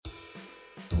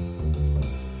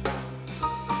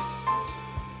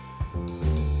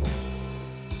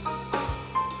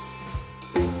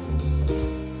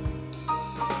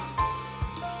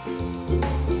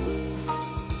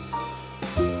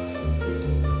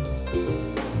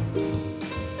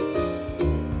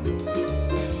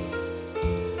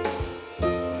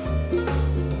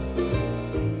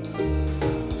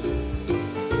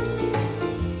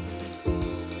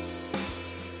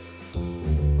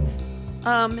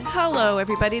Hello,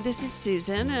 everybody. This is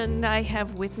Susan, and I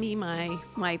have with me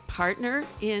my partner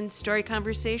in Story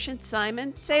Conversation,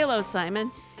 Simon. Say hello,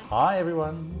 Simon. Hi,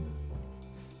 everyone.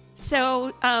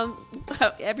 So,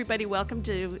 everybody, welcome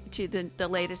to the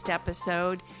latest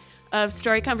episode of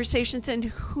Story Conversations. And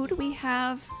who do we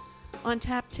have on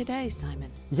tap today,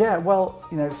 Simon? Yeah, well,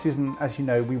 Susan, as you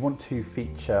know, we want to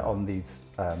feature on these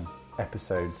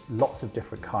episodes lots of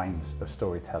different kinds of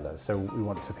storytellers. So we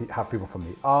want to have people from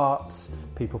the arts,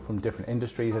 people from different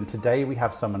industries, and today we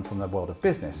have someone from the world of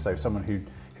business, so someone who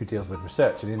deals with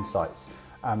research and insights.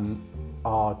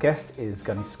 Our guest is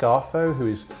Gunny Scarfo, who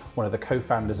is one of the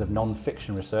co-founders of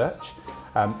Nonfiction Research.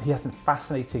 He has a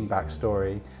fascinating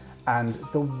backstory, and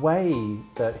the way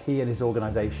that he and his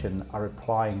organisation are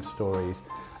applying stories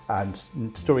and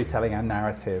storytelling and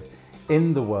narrative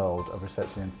in the world of research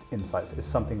and insights is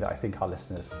something that I think our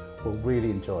listeners will really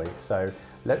enjoy. So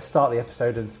let's start the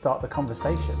episode and start the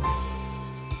conversation.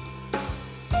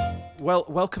 Well,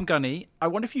 welcome, Gunny. I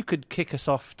wonder if you could kick us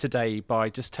off today by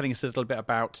just telling us a little bit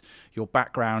about your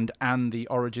background and the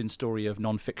origin story of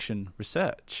Nonfiction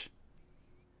Research.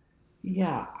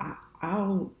 Yeah,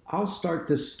 I'll start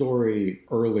this story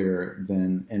earlier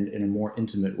than and in a more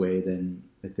intimate way than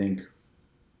I think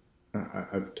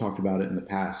I've talked about it in the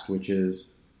past, which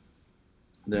is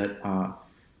that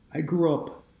I grew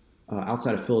up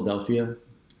outside of Philadelphia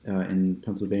in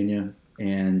Pennsylvania,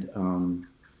 and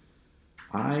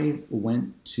I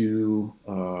went to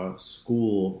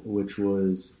school which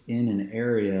was in an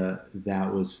area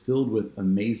that was filled with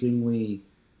amazingly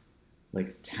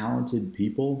talented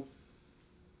people,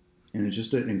 and it's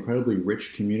just an incredibly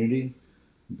rich community,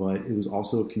 but it was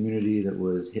also a community that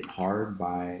was hit hard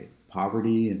by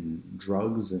poverty and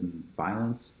drugs and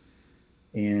violence.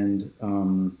 And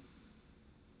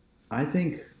I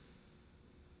think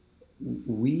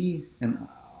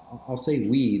I'll say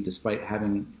we, despite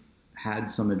having had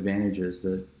some advantages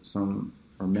that some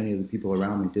or many of the people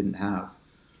around me didn't have,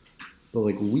 but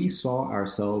we saw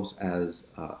ourselves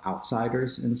as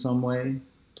outsiders in some way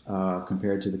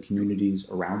compared to the communities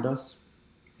around us.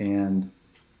 And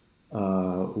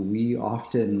we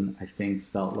often, I think,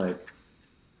 felt like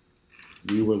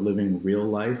we were living real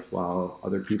life while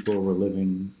other people were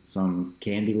living some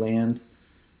Candyland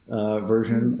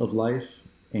version of life.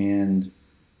 And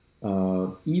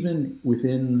even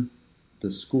within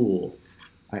the school,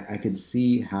 I could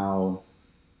see how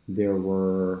there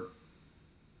were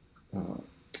a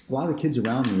lot of the kids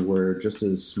around me were just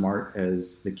as smart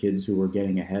as the kids who were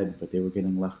getting ahead, but they were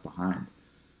getting left behind.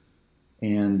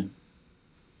 And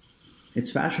it's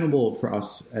fashionable for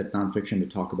us at Nonfiction to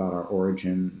talk about our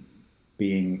origin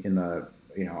being in the,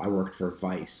 I worked for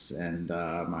Vice, and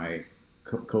my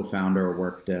co-founder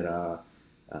worked at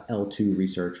L2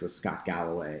 Research with Scott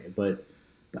Galloway. But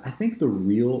I think the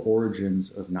real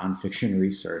origins of Nonfiction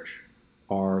Research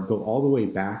go all the way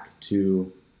back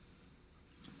to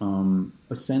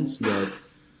a sense that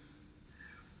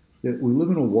we live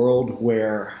in a world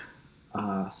where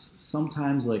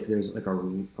sometimes there's a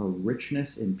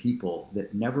richness in people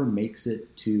that never makes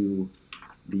it to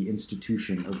the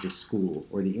institution of the school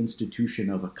or the institution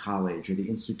of a college or the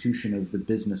institution of the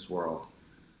business world.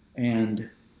 And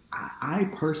I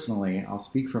personally, I'll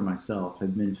speak for myself,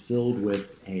 have been filled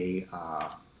with a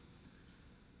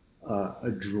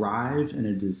drive and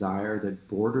a desire that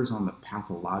borders on the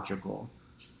pathological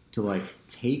to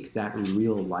take that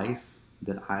real life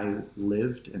that I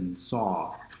lived and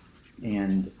saw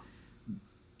and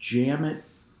jam it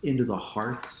into the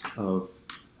hearts of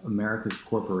America's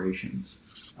corporations.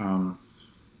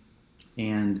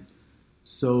 And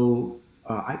so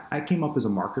I came up as a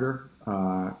marketer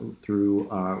through,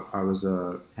 I was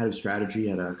a head of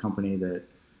strategy at a company that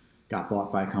got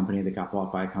bought by a company that got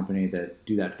bought by a company that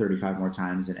do that 35 more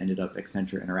times and ended up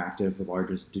Accenture Interactive, the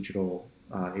largest digital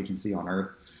agency on earth.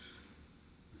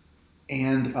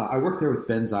 And I worked there with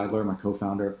Ben Zeidler, my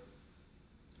co-founder.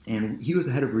 And he was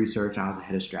the head of research, I was the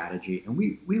head of strategy. And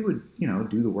we would,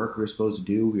 do the work we were supposed to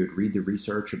do. We would read the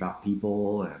research about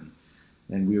people, and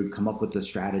then we would come up with the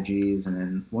strategies. And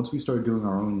then once we started doing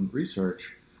our own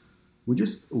research, we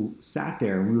just sat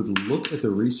there and we would look at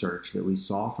the research that we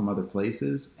saw from other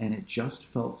places, and it just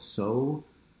felt so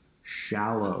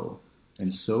shallow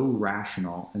and so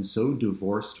rational and so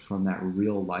divorced from that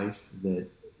real life that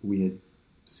we had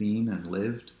seen and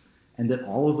lived, and that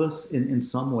all of us in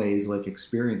some ways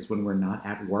experience when we're not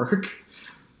at work.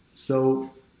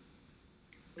 So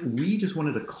we just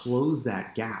wanted to close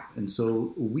that gap. And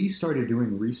so we started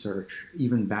doing research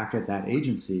even back at that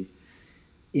agency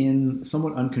in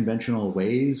somewhat unconventional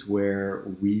ways, where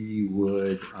we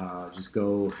would just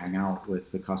go hang out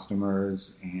with the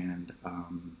customers and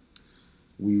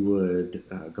we would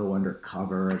go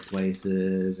undercover at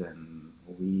places, and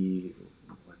we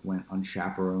went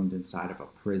unchaperoned inside of a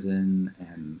prison,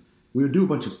 and we would do a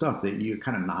bunch of stuff that you're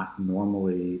kind of not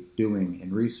normally doing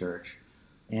in research.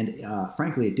 And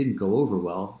frankly, it didn't go over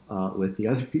well with the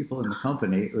other people in the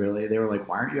company. Really, they were like,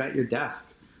 "Why aren't you at your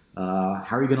desk? How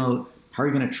are you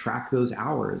gonna track those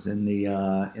hours in the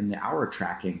hour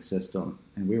tracking system?"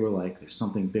 And we were like, "There's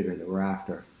something bigger that we're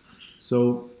after."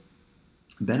 So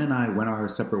Ben and I went our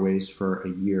separate ways for a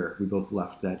year. We both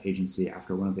left that agency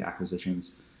after one of the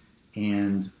acquisitions.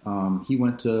 And he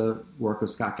went to work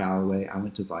with Scott Galloway. I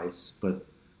went to Vice. But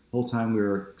the whole time we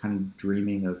were kind of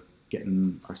dreaming of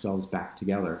getting ourselves back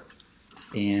together.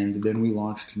 And then we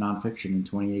launched Nonfiction in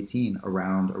 2018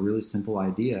 around a really simple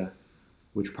idea,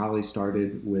 which probably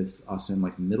started with us in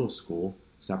like middle school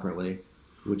separately,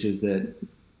 which is that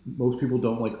most people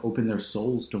don't like open their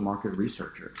souls to market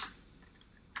researchers.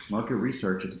 Market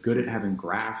research, it's good at having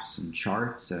graphs and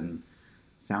charts and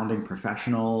sounding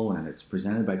professional, and it's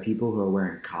presented by people who are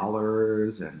wearing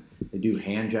collars and they do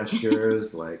hand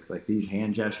gestures like these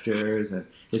hand gestures, and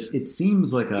it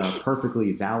seems like a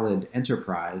perfectly valid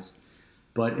enterprise,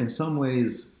 but in some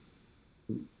ways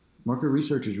market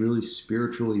research is really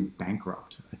spiritually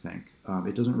bankrupt, I think.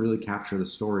 It doesn't really capture the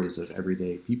stories of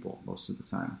everyday people most of the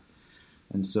time.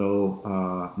 And so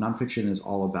Nonfiction is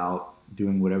all about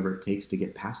doing whatever it takes to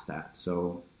get past that.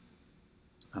 So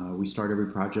we start every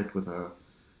project with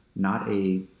not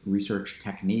a research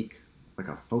technique, like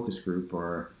a focus group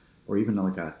or even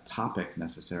like a topic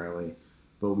necessarily,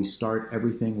 but we start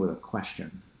everything with a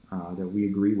question that we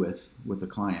agree with the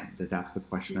client, that's the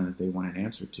question that they want an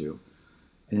answer to.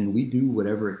 And then we do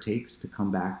whatever it takes to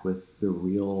come back with the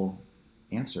real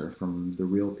answer from the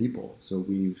real people. So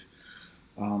we've,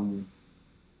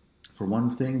 for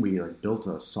one thing, we built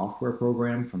a software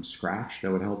program from scratch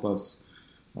that would help us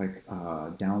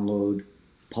download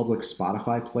public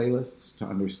Spotify playlists to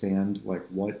understand what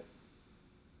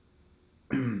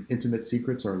intimate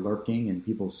secrets are lurking in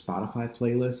people's Spotify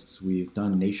playlists. We've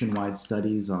done nationwide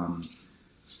studies on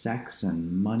sex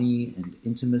and money and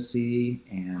intimacy,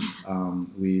 and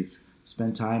we've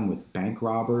spent time with bank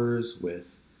robbers,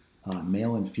 with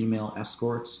male and female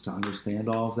escorts to understand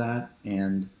all of that.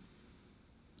 And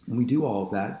we do all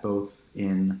of that both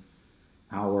in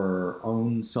our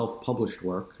own self-published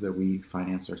work that we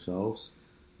finance ourselves,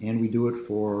 and we do it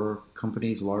for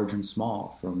companies large and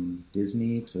small, from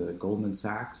Disney to Goldman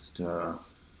Sachs to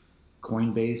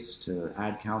Coinbase to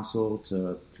Ad Council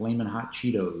to Flamin' Hot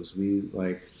Cheetos.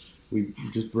 We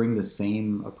just bring the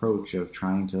same approach of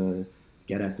trying to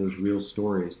get at those real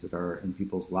stories that are in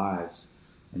people's lives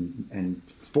and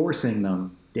forcing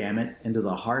them, damn it, into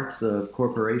the hearts of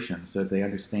corporations so that they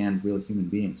understand real human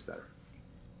beings better.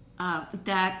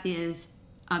 That is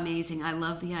amazing. I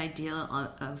love the idea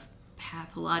of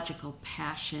pathological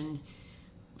passion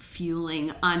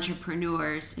fueling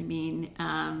entrepreneurs. I mean,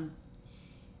 and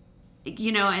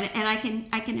I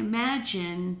can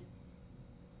imagine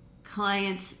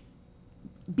clients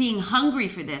being hungry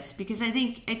for this, because I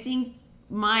think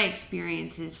my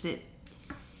experience is that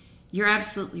you're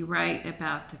absolutely right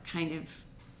about the kind of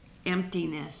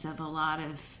emptiness of a lot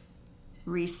of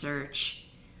research.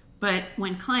 But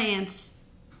when clients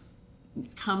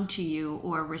come to you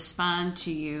or respond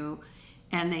to you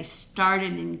and they start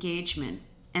an engagement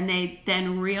and they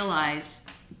then realize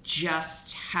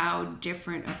just how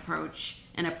different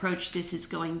an approach this is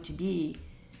going to be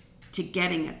to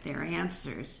getting at their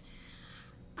answers,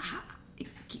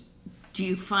 do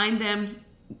you find them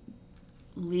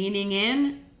leaning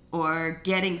in or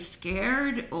getting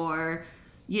scared, or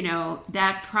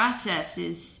that process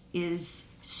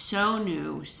is so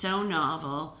new, so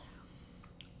novel?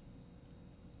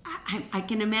 I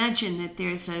can imagine that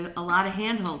there's a lot of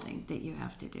hand-holding that you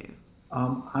have to do.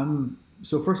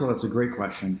 So first of all, that's a great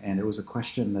question, and it was a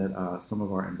question that some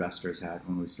of our investors had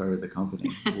when we started the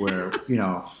company, where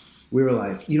we were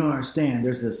like, you don't understand.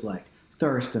 There's this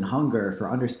thirst and hunger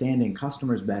for understanding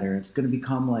customers better. It's going to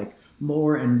become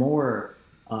more and more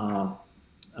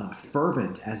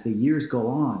fervent as the years go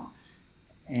on.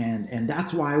 And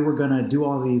that's why we're going to do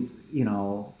all these,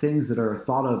 things that are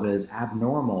thought of as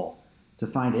abnormal to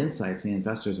find insights. And the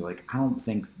investors are like, I don't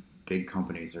think big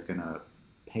companies are going to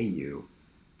pay you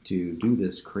to do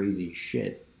this crazy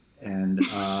shit. And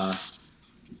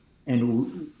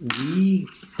we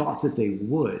thought that they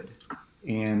would.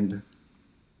 And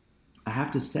I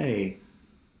have to say,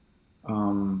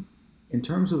 in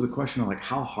terms of the question of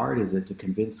how hard is it to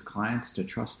convince clients to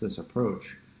trust this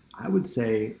approach, I would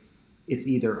say it's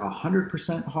either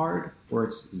 100% hard or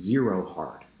it's 0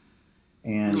 hard.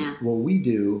 And what we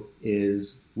do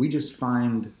is we just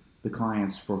find the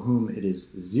clients for whom it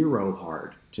is zero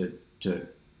hard to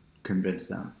convince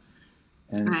them.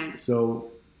 And Right.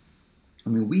 so, I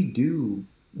mean,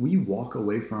 we walk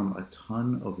away from a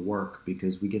ton of work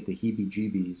because we get the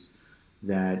heebie-jeebies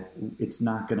that they're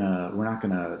not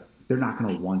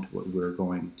gonna want what we're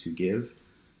going to give.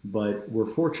 But we're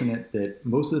fortunate that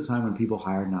most of the time when people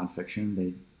hire nonfiction,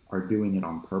 they are doing it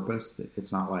on purpose.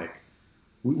 It's not like,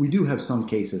 we do have some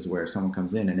cases where someone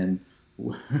comes in and then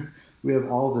we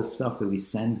have all this stuff that we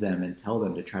send them and tell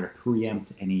them to try to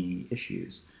preempt any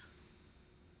issues.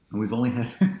 And we've only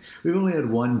had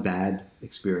one bad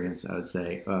experience, I would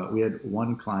say. We had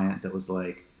one client that was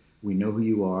like, we know who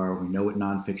you are, we know what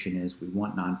nonfiction is, we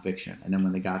want nonfiction. And then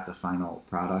when they got the final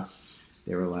product,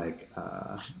 they were like,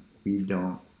 we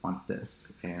don't want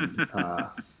this, and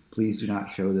please do not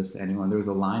show this to anyone. There was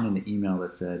a line in the email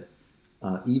that said,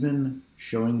 even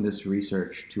showing this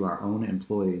research to our own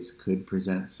employees could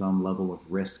present some level of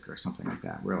risk or something like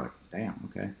that. We're like, damn,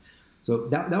 okay. So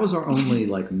that was our only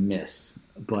like miss.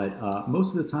 But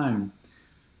most of the time,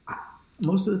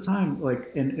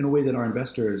 like in a way that our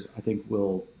investors, I think,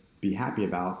 will be happy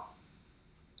about,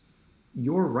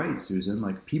 you're right, Susan.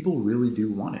 Like, people really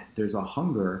do want it. There's a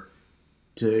hunger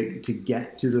to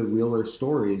get to the realer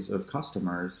stories of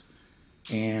customers,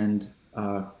 and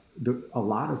a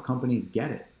lot of companies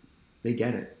get it. They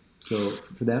get it. So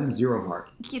for them, zero hard.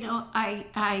 You know,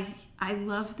 I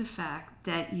love the fact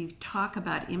that you talk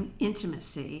about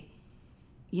intimacy,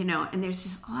 you know, and there's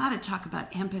just a lot of talk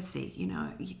about empathy. You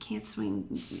know, you can't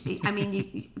swing. I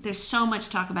mean, there's so much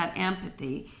talk about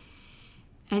empathy,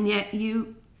 and yet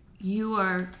you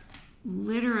are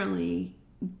literally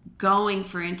going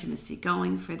for intimacy,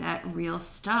 going for that real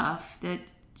stuff that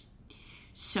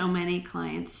so many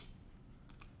clients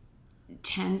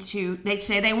they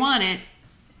say they want it,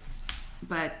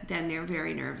 but then they're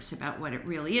very nervous about what it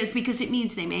really is, because it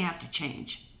means they may have to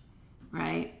change,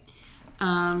 right?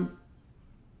 I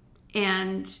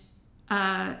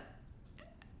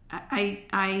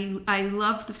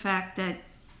love the fact that,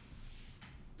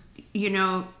 you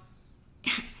know,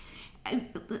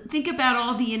 think about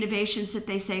all the innovations that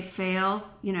they say fail.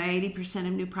 You know, 80%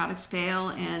 of new products fail,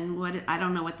 and I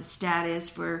don't know what the stat is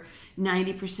for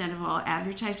 90% of all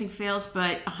advertising fails,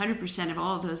 but 100% of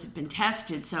all of those have been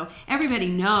tested. So everybody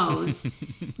knows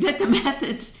that the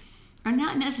methods are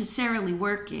not necessarily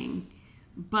working.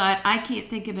 But I can't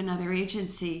think of another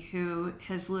agency who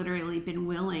has literally been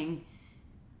willing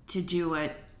to do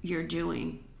what you're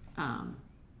doing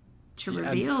to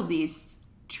reveal these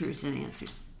truths and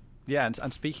answers. Yeah,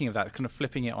 and speaking of that, kind of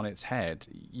flipping it on its head,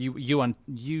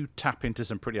 you tap into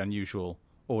some pretty unusual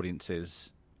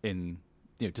audiences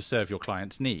to serve your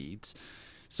clients' needs.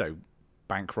 So,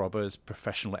 bank robbers,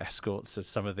 professional escorts are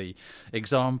some of the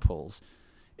examples.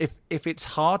 If it's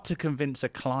hard to convince a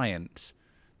client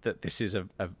that this is a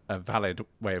valid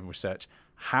way of research,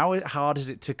 how hard is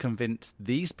it to convince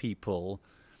these people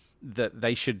that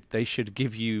they should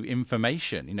give you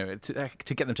information, you know, to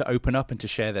get them to open up and to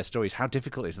share their stories? How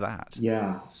difficult is that?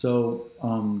 Yeah, so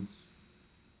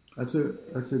that's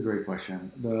a great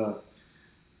question.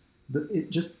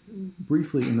 Just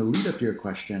briefly in the lead up to your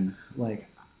question, like,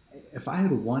 if I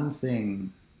had one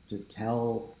thing to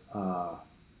tell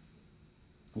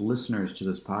listeners to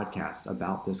this podcast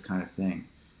about this kind of thing,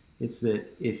 it's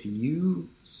that if you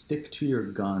stick to your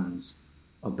guns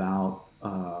about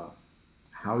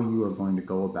how you are going to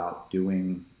go about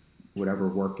doing whatever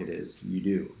work it is you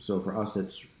do. So for us,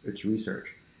 it's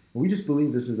research. We just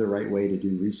believe this is the right way to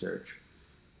do research.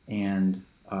 And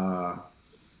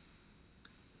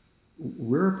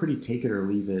we're a pretty take it or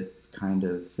leave it kind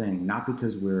of thing, not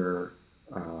because we're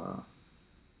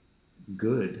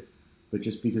good, but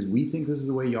just because we think this is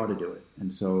the way you ought to do it.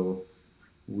 And so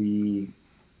we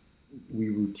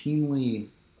routinely,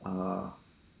 how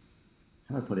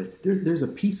do I put it? There's a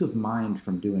peace of mind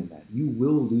from doing that. You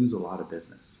will lose a lot of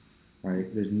business,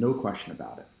 right? There's no question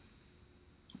about it.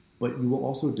 But you will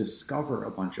also discover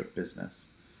a bunch of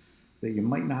business that you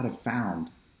might not have found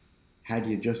had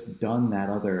you just done that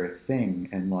other thing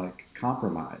and like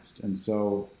compromised. And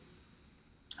so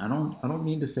I don't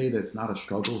mean to say that it's not a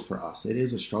struggle for us. It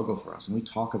is a struggle for us. And we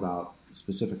talk about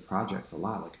specific projects a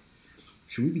lot. Like,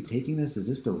 should we be taking this? Is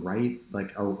this the right,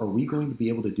 like, are we going to be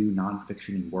able to do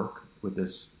nonfiction work with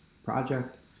this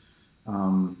project?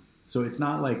 So it's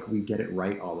not like we get it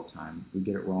right all the time. We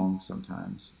get it wrong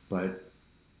sometimes. But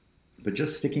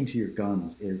just sticking to your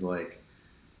guns is like,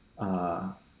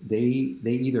 they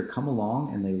either come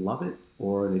along and they love it,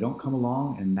 or they don't come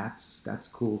along, and that's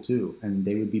cool too. And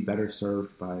they would be better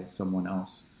served by someone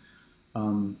else.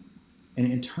 And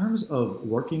in terms of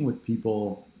working with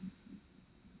people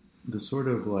the sort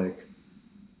of like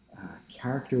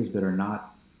characters that are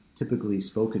not typically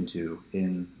spoken to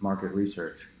in market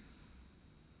research.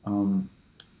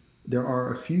 There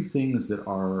are a few things that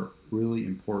are really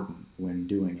important when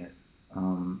doing it.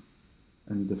 And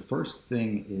the first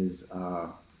thing is, I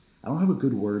don't have a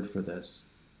good word for this,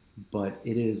 but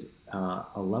it is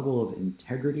a level of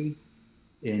integrity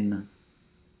in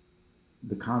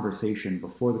the conversation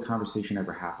before the conversation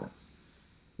ever happens.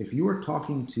 If you are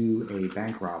talking to a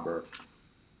bank robber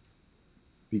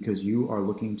because you are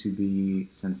looking to be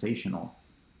sensational,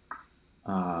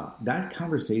 that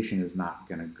conversation is not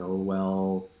going to go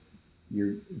well.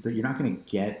 You're not going to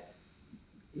get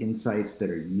insights that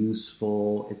are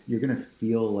useful. You're going to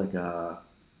feel like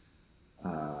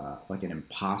an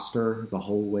imposter the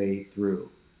whole way through.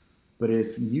 But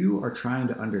if you are trying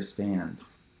to understand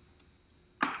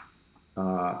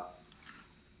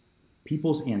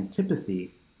people's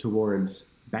antipathy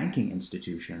towards banking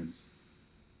institutions,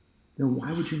 then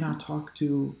why would you not talk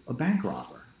to a bank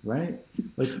robber, right?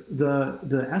 Like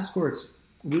the escorts,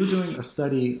 we were doing a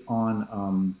study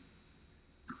on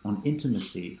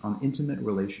intimacy, on intimate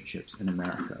relationships in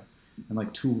America, and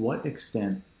like to what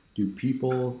extent do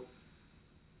people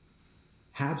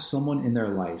have someone in their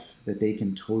life that they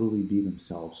can totally be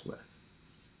themselves with?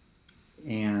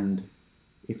 And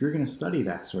if you're going to study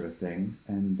that sort of thing,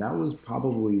 and that was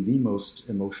probably the most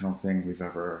emotional thing we've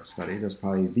ever studied. That was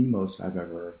probably the most I've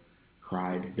ever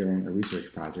cried during a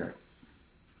research project.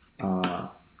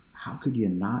 How could you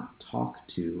not talk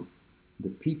to the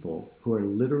people who are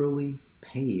literally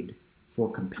paid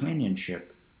for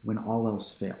companionship when all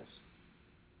else fails?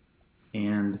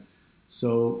 And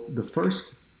so the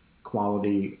first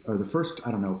quality, or the first,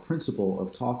 principle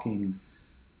of talking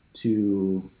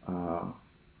to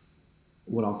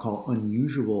what I'll call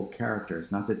unusual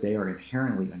characters, not that they are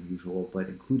inherently unusual, but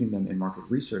including them in market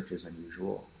research is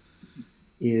unusual,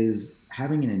 is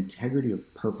having an integrity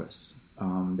of purpose,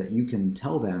 that you can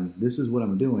tell them, this is what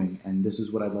I'm doing and this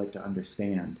is what I'd like to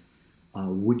understand.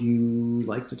 Would you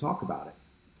like to talk about it?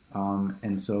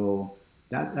 And so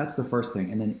that's the first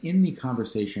thing. And then in the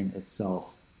conversation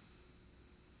itself,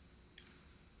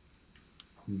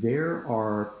 there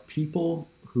are people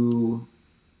who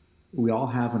we all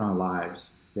have in our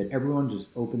lives that everyone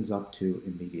just opens up to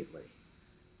immediately.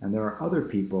 And there are other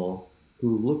people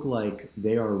who look like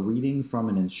they are reading from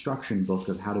an instruction book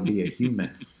of how to be a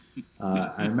human.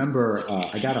 I remember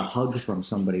I got a hug from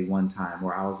somebody one time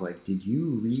where I was like, did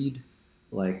you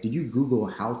Google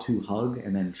how to hug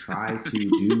and then try to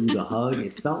do the hug?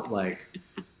 It felt like,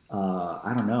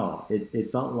 I don't know, it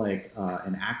felt like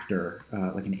an actor,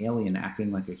 like an alien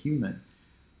acting like a human.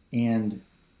 And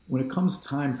when it comes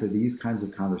time for these kinds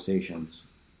of conversations,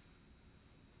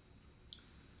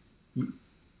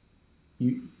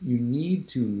 you need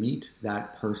to meet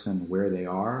that person where they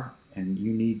are, and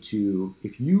you need to,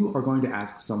 if you are going to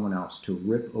ask someone else to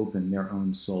rip open their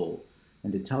own soul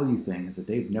and to tell you things that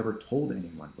they've never told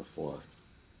anyone before,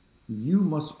 you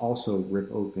must also rip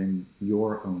open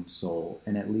your own soul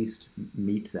and at least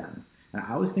meet them. And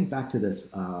I always think back to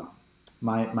this,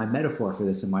 my metaphor for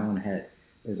this in my own head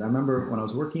is I remember when I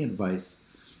was working at Vice,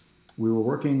 we were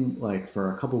working like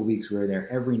for a couple of weeks. We were there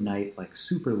every night, like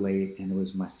super late, and it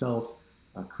was myself,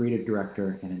 a creative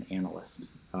director, and an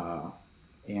analyst.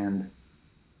 And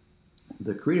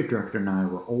the creative director and I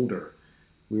were older.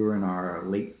 We were in our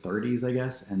late 30s, I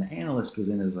guess, and the analyst was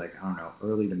in his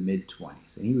early to mid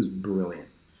 20s, and he was brilliant.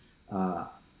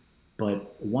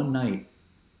 But one night,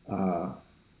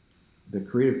 the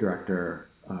creative director,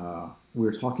 we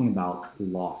were talking about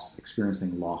loss,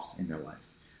 experiencing loss in your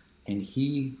life, and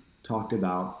he talked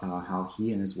about how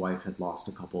he and his wife had lost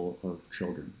a couple of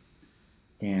children,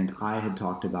 and I had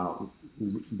talked about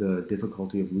the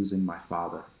difficulty of losing my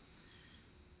father.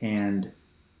 And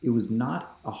it was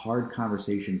not a hard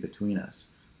conversation between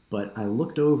us, but I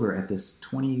looked over at this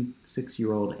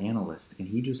 26-year-old analyst, and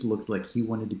he just looked like he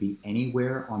wanted to be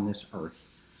anywhere on this earth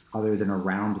other than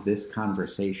around this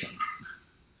conversation.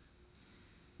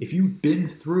 If you've been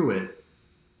through it,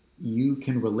 you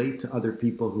can relate to other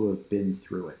people who have been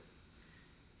through it.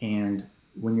 And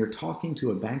when you're talking to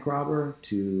a bank robber,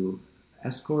 to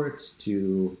escorts,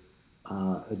 to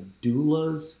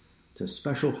doulas, to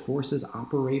special forces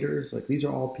operators, like these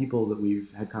are all people that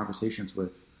we've had conversations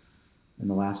with in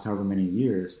the last however many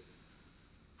years.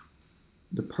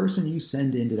 The person you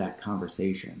send into that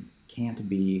conversation can't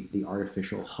be the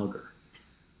artificial hugger.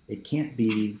 It can't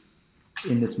be,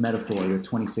 in this metaphor, the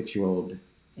 26-year-old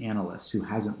analyst who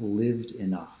hasn't lived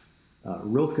enough.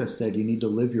 Rilke said you need to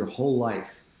live your whole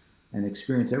life and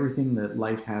experience everything that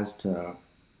life has to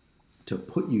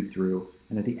put you through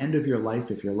And at the end of your life,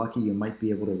 if you're lucky, you might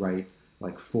be able to write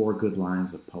like 4 good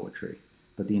lines of poetry.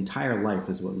 But the entire life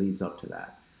is what leads up to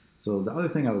that. So the other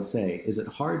thing I would say, is it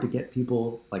hard to get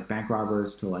people like bank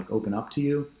robbers to like open up to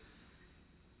you?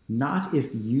 Not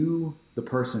if you, the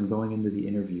person going into the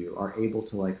interview, are able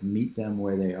to like meet them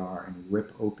where they are and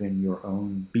rip open your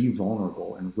own, be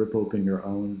vulnerable and rip open your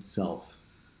own self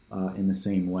in the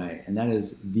same way. And that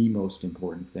is the most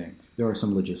important thing. There are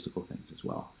some logistical things as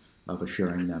well, of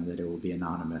assuring them that it will be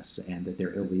anonymous and that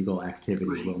their illegal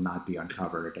activity will not be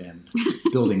uncovered, and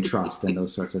building trust and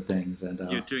those sorts of things. And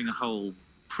you're doing a whole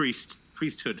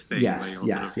priesthood thing. Yes.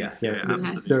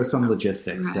 There are some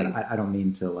logistics that I don't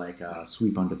mean to like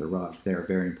sweep under the rug. They're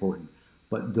very important,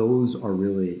 but those are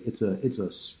really, it's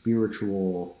a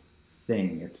spiritual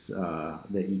thing. It's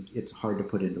it's hard to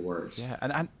put into words. Yeah,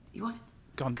 and You want?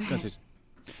 go on. Go ahead. Susan.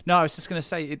 No, I was just going to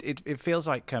say, it feels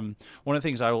like one of the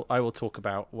things I will talk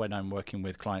about when I'm working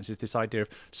with clients is this idea of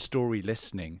story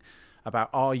listening, about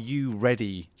are you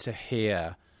ready to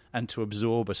hear and to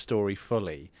absorb a story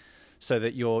fully, so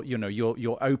that you're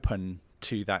open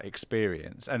to that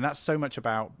experience. And that's so much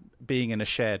about being in a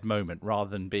shared moment rather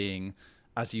than being,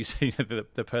 as you say,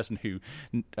 the person who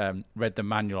read the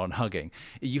manual on hugging.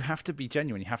 You have to be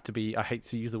genuine. You have to be, I hate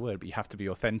to use the word, but you have to be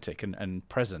authentic and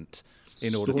present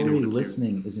in order to... Story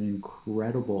listening is an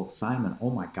incredible, Simon, oh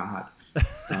my God.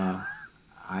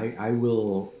 I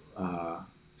will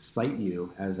cite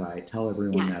you as I tell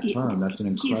everyone that term. That's an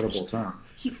incredible term.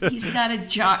 He's got a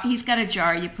jar. He's got a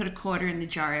jar. You put a quarter in the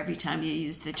jar every time you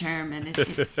use the term, and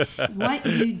what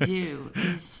you do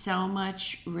is so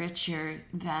much richer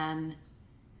than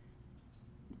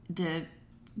the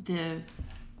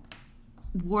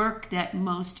work that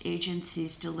most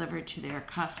agencies deliver to their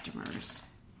customers.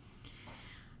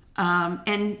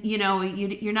 And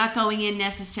you're not going in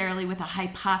necessarily with a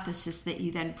hypothesis that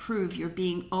you then prove. You're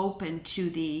being open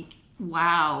to the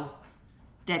wow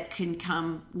that can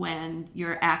come when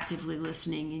you're actively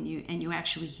listening and you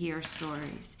actually hear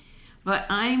stories. But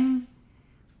I'm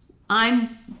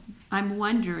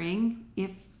wondering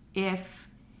if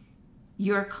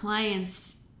your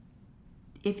clients,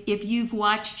 if you've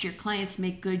watched your clients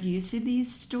make good use of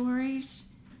these stories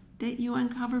that you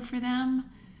uncover for them.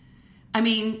 I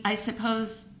mean, I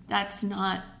suppose that's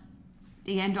not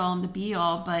the end all and the be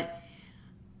all, but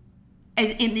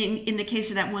in the case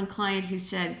of that one client who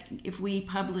said, if we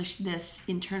publish this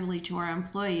internally to our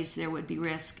employees, there would be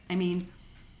risk. I mean,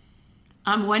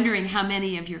 I'm wondering how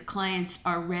many of your clients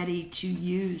are ready to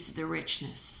use the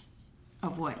richness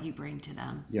of what you bring to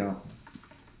them. Yeah.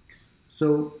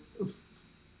 So,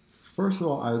 first of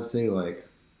all, I would say, like,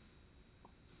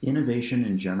 innovation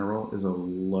in general is a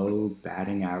low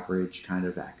batting average kind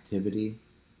of activity.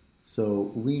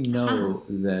 So we know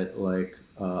that, like,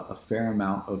 a fair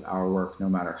amount of our work, no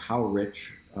matter how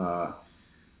rich,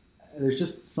 there's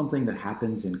just something that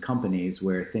happens in companies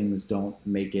where things don't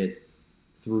make it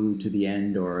through to the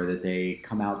end, or that they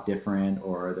come out different,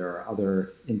 or there are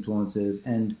other influences.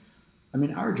 And I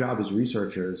mean, our job as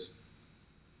researchers,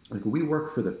 like, we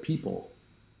work for the people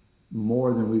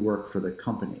more than we work for the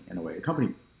company in a way. The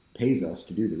company pays us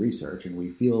to do the research, and we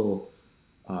feel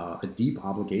a deep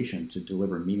obligation to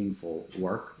deliver meaningful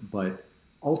work, but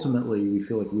ultimately we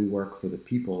feel like we work for the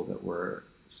people that we're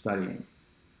studying.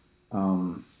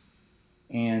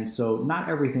 And so not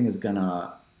everything is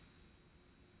gonna,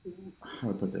 how do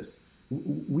I put this?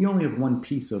 We only have one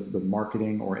piece of the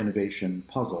marketing or innovation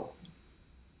puzzle.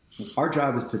 Our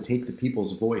job is to take the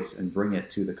people's voice and bring it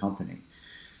to the company.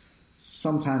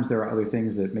 Sometimes there are other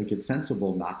things that make it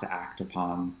sensible not to act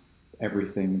upon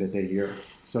everything that they hear.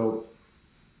 So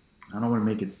I don't want to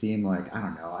make it seem like, I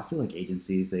don't know, I feel like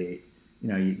agencies, they,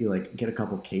 you like get a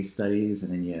couple case studies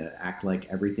and then you act like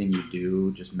everything you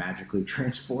do just magically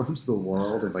transforms the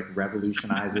world and like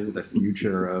revolutionizes the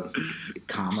future of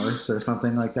commerce or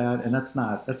something like that. And that's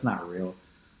not real.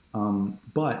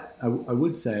 But I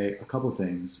would say a couple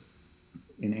things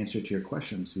in answer to your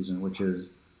question, Susan, which is,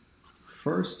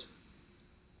 first,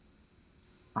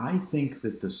 I think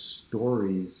that the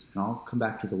stories, and I'll come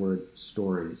back to the word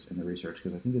stories in the research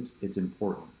because I think it's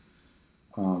important,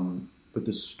 but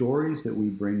the stories that we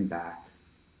bring back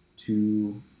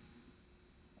to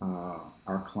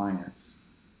our clients,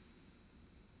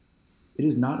 it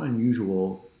is not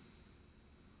unusual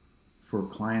for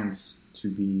clients to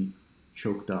be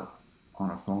choked up on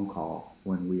a phone call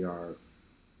when we are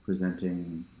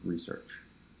presenting research.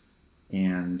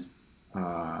 And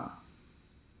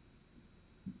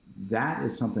that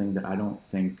is something that I don't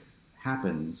think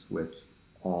happens with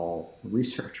all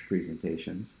research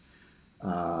presentations.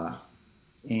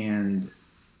 And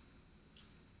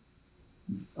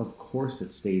of course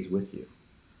it stays with you.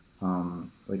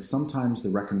 like sometimes the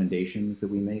recommendations that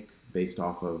we make based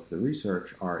off of the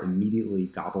research are immediately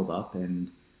gobbled up, and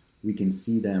we can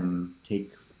see them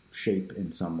take shape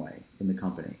in some way in the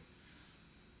company.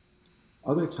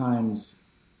 Other times,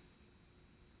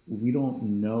 we don't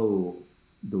know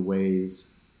the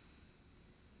ways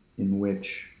in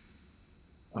which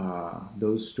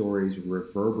those stories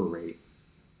reverberate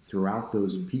throughout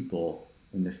those people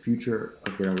in the future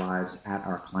of their lives at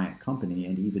our client company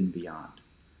and even beyond.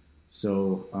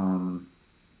 So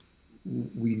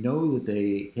we know that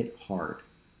they hit hard.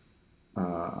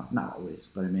 Not always,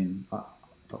 but I mean,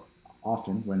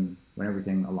 often when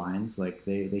everything aligns, like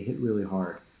they hit really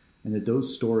hard. And that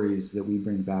those stories that we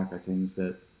bring back are things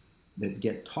that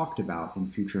get talked about in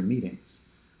future meetings.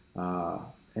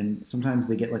 And sometimes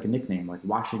they get like a nickname, like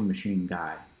washing machine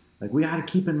guy. Like, we got to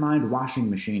keep in mind washing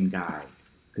machine guy,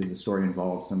 because the story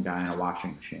involves some guy in a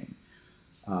washing machine.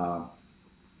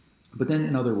 But then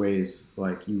in other ways,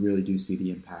 like, you really do see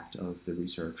the impact of the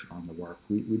research on the work.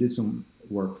 We did some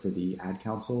work for the Ad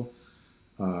Council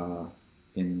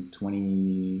in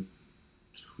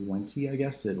 2020, I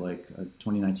guess, at like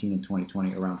 2019 and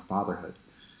 2020 around fatherhood.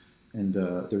 And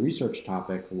the research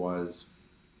topic was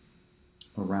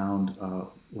around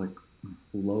like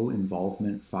low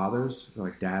involvement fathers,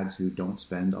 like dads who don't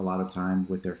spend a lot of time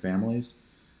with their families.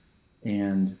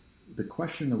 And the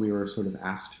question that we were sort of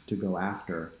asked to go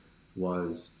after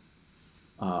was,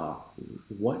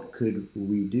 what could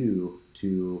we do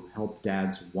to help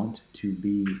dads want to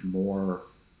be more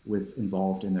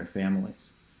involved in their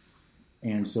families?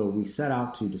 And so we set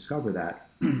out to discover that,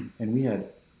 and we had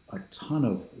a ton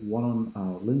of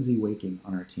Lindsay Waking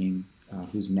on our team,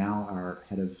 who's now our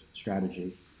head of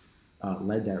strategy,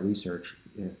 led that research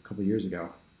a couple of years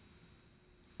ago.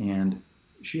 And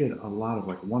she had a lot of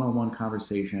like one-on-one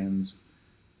conversations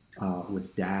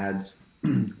with dads,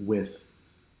 with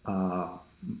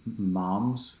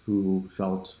moms who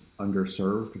felt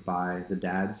underserved by the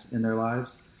dads in their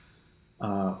lives.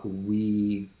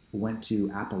 We went to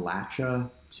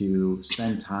Appalachia to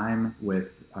spend time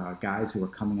with guys who were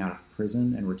coming out of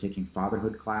prison and were taking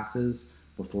fatherhood classes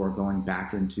before going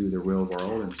back into the real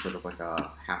world in sort of like a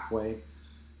halfway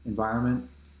environment.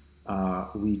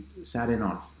 We sat in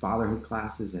on fatherhood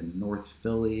classes in North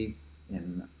Philly,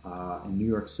 in New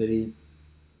York City.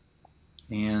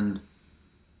 And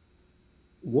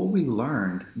what we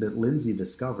learned that Lindsay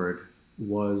discovered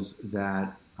was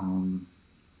that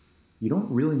you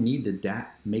don't really need to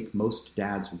make most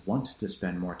dads want to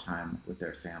spend more time with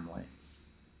their family.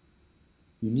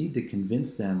 You need to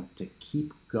convince them to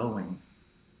keep going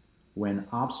when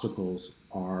obstacles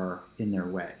are in their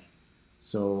way.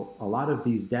 So a lot of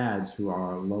these dads who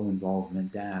are low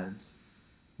involvement dads,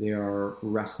 they are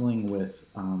wrestling with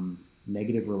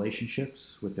negative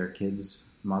relationships with their kid's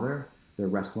mother. They're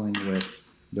wrestling with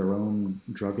their own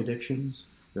drug addictions.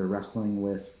 They're wrestling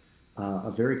with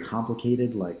a very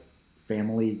complicated like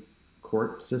family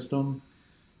court system.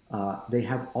 They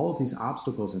have all of these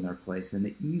obstacles in their place, and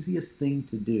the easiest thing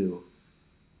to do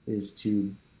is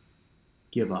to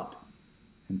give up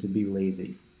and to be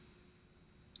lazy.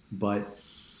 But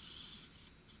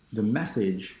the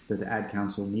message that the Ad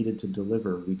Council needed to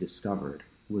deliver, we discovered,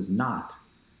 was not,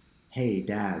 hey,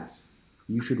 dads,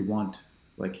 you should want,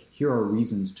 like, here are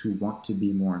reasons to want to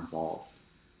be more involved.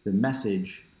 The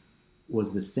message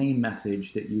was the same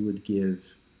message that you would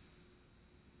give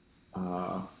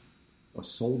a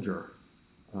soldier,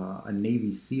 a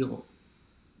Navy SEAL.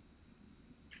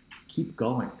 Keep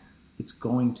going. It's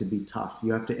going to be tough.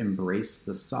 You have to embrace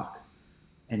the suck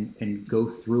and go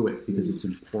through it because it's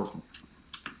important.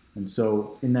 And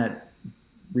so in that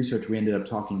research, we ended up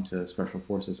talking to special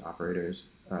forces operators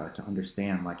to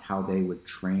understand like how they would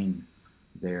train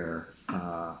their,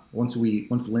 once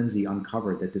Lindsay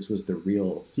uncovered that this was the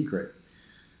real secret,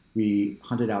 we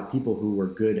hunted out people who were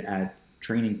good at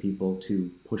training people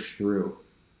to push through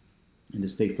and to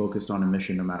stay focused on a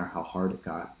mission no matter how hard it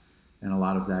got. And a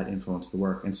lot of that influenced the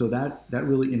work. And so that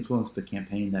really influenced the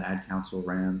campaign that Ad Council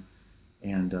ran.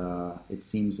 And it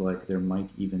seems like there might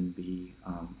even be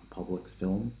a public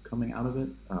film coming out of it,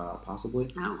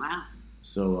 possibly. Oh, wow.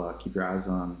 So keep your eyes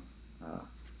on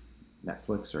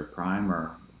Netflix or Prime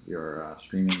or your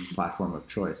streaming platform of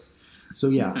choice. So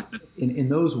yeah, in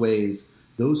those ways,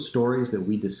 those stories that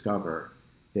we discover,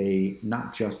 they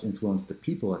not just influence the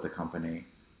people at the company,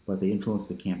 but they influence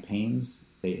the campaigns,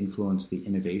 they influence the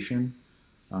innovation.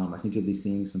 I think you'll be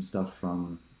seeing some stuff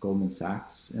from Goldman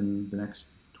Sachs in the next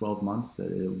 12 months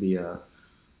that it'll be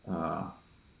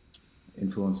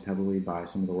influenced heavily by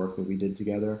some of the work that we did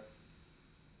together.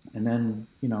 And then,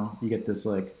 you get this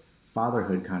like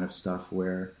fatherhood kind of stuff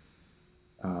where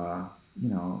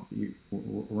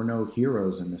we're no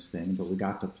heroes in this thing, but we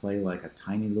got to play like a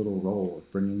tiny little role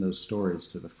of bringing those stories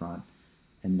to the front.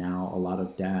 And now a lot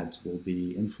of dads will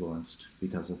be influenced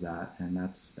because of that. And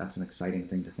that's an exciting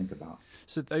thing to think about.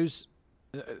 So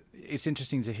it's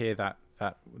interesting to hear that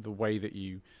the way that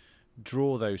you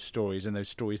draw those stories, and those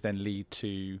stories then lead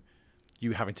to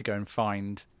you having to go and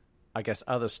find, I guess,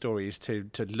 other stories to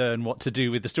learn what to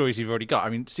do with the stories you've already got. I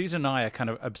mean, Susan and I are kind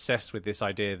of obsessed with this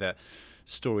idea that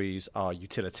stories are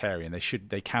utilitarian.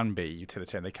 They can be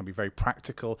utilitarian. They can be very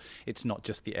practical. It's not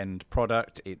just the end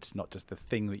product. It's not just the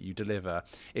thing that you deliver.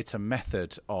 It's a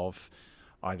method of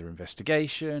either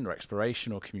investigation or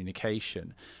exploration or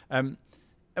communication. And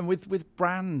with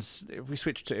brands, if we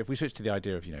switch to the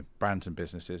idea of brands and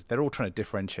businesses, they're all trying to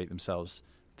differentiate themselves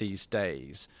these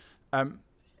days.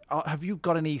 Have you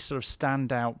got any sort of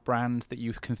standout brands that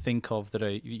you can think of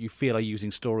that you feel are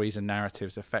using stories and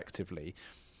narratives effectively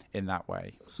in that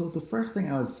way? So the first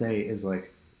thing I would say is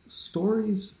like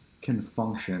stories can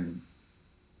function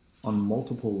on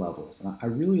multiple levels. And I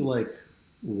really like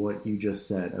what you just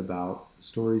said about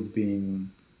stories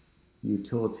being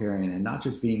utilitarian and not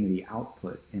just being the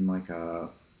output in like a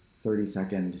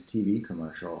 30-second TV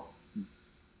commercial,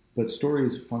 but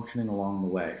stories functioning along the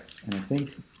way. And I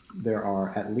think there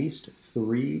are at least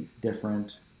 3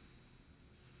 different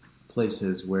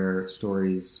places where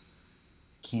stories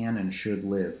can and should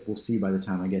live. We'll see by the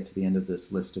time I get to the end of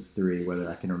this list of 3 whether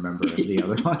I can remember the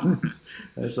other ones.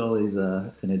 It's always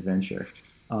an adventure.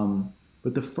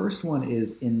 But the first one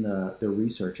is in the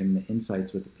research and the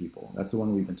insights with the people. That's the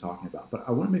one we've been talking about. But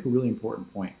I want to make a really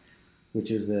important point,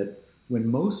 which is that when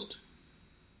most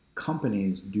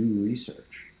companies do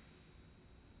research,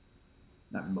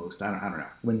 not most, I don't know,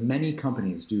 when many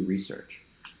companies do research,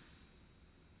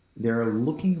 they're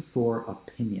looking for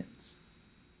opinions.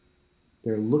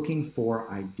 They're looking for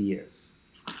ideas.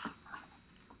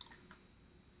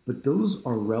 But those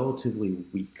are relatively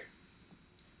weak.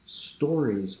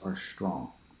 Stories are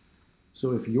strong.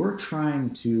 So if you're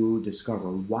trying to discover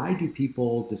why do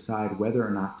people decide whether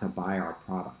or not to buy our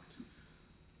product,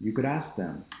 you could ask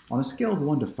them, on a scale of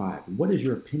 1 to 5, what is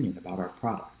your opinion about our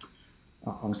product?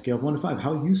 On a scale of 1 to 5,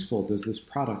 how useful does this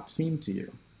product seem to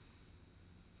you?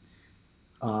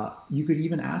 You could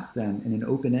even ask them in an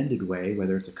open-ended way,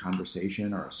 whether it's a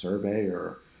conversation or a survey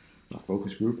or a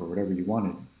focus group or whatever you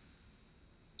wanted.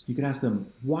 You could ask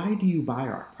them, why do you buy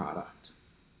our product?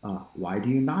 Why do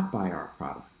you not buy our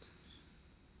product?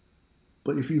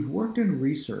 But if you've worked in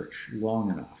research long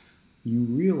enough, you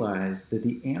realize that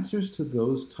the answers to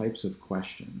those types of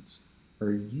questions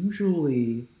are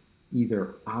usually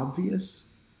either obvious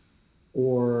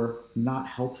or not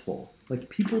helpful. Like,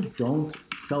 people don't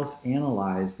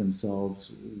self-analyze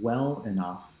themselves well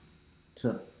enough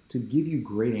to give you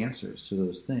great answers to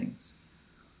those things.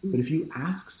 But if you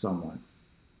ask someone,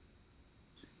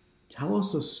 tell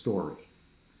us a story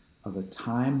of a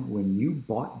time when you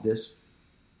bought this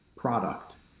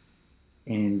product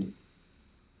and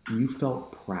you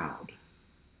felt proud.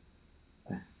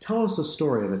 Tell us a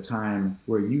story of a time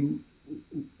where you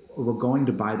were going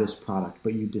to buy this product,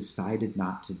 but you decided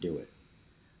not to do it.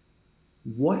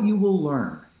 What you will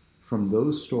learn from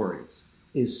those stories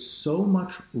is so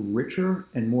much richer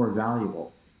and more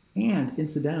valuable, and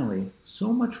incidentally,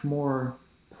 so much more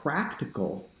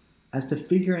practical as to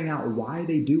figuring out why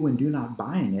they do and do not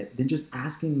buying it than just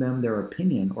asking them their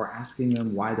opinion or asking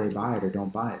them why they buy it or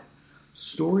don't buy it.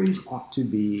 Stories ought to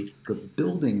be the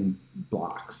building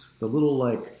blocks, the little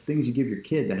like things you give your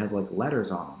kid that have like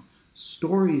letters on them.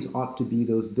 Stories ought to be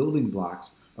those building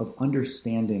blocks of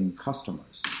understanding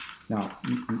customers. Now,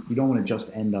 you don't want to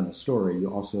just end on the story. You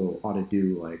also ought to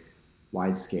do like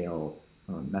wide scale,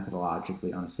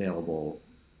 methodologically unassailable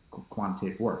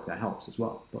quantitative work. That helps as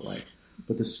well.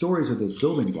 But the stories are those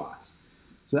building blocks.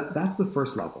 So that's the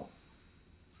first level.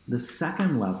 The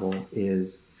second level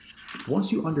is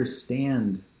once you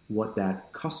understand what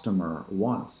that customer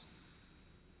wants,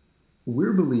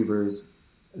 we're believers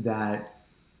that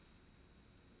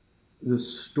the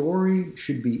story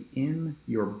should be in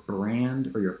your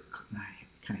brand or I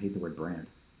kind of hate the word brand.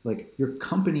 Like, your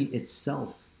company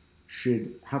itself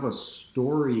should have a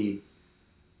story,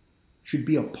 should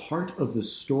be a part of the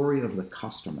story of the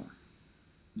customer.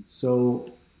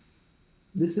 So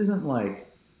this isn't like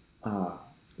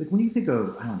when you think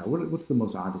of, I don't know, what's the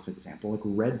most obvious example? Like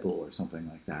Red Bull or something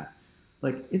like that.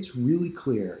 Like, it's really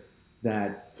clear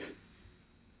that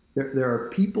there are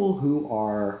people who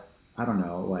are, I don't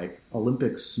know, like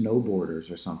Olympic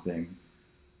snowboarders or something,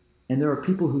 and there are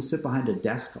people who sit behind a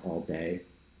desk all day,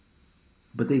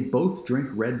 but they both drink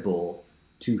Red Bull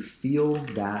to feel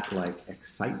that like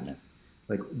excitement.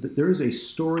 Like there is a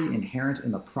story inherent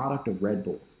in the product of Red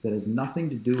Bull that has nothing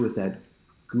to do with that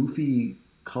goofy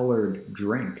colored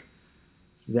drink,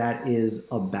 that is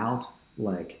about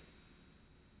like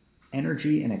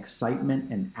energy and excitement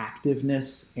and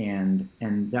activeness and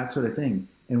that sort of thing.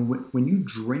 And when you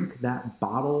drink that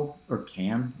bottle or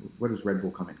can, what does Red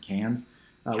Bull come in? Cans?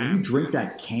 When you drink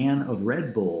that can of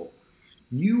Red Bull,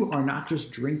 you are not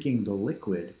just drinking the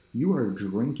liquid, you are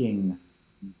drinking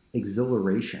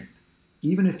exhilaration.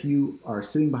 Even if you are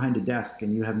sitting behind a desk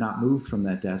and you have not moved from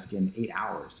that desk in 8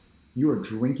 hours, you are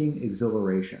drinking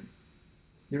exhilaration.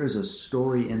 There is a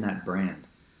story in that brand.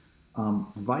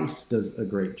 Vice does a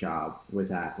great job with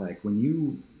that. Like when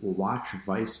you watch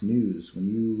Vice News, when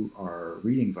you are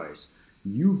reading Vice,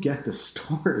 you get the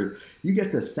story. You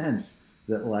get the sense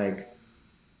that like,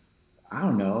 I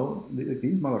don't know,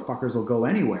 these motherfuckers will go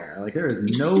anywhere. Like there is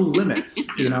no limits,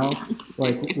 you know?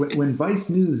 Like when Vice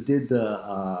News did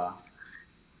the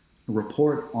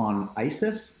report on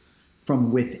ISIS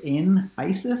from within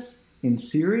ISIS in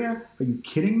Syria, are you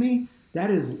kidding me? That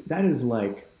is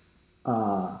like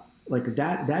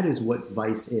that is what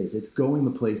Vice is. It's going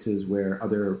the places where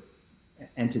other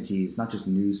entities, not just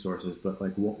news sources, but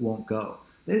like won't go.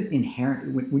 That is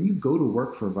inherent. When you go to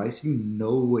work for Vice, you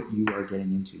know what you are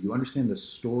getting into. You understand the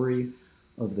story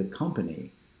of the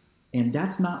company. And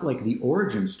that's not like the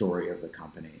origin story of the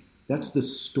company. That's the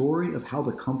story of how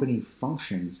the company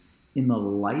functions in the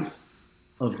life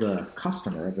of the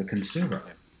customer, of the consumer.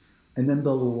 And then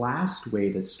the last way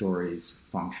that stories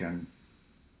function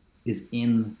is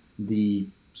in the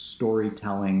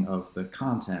storytelling of the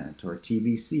content or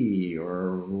TVC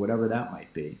or whatever that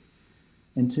might be.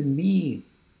 And to me,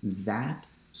 that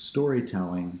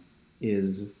storytelling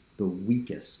is the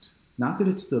weakest. Not that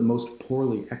it's the most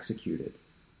poorly executed,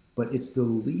 but it's the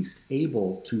least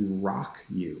able to rock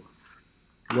you.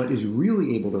 What is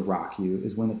really able to rock you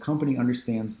is when the company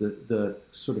understands the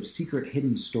sort of secret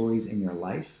hidden stories in your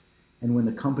life, and when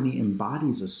the company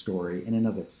embodies a story in and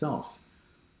of itself.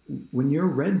 When you're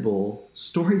Red Bull,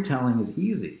 storytelling is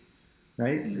easy,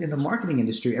 right? In the marketing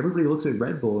industry, everybody looks at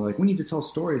Red Bull like, we need to tell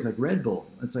stories like Red Bull.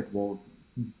 It's like, well,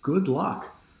 good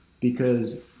luck.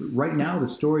 Because right now the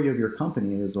story of your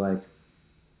company is like,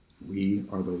 we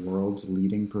are the world's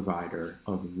leading provider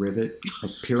of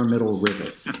pyramidal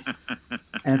rivets.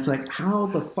 And it's like, how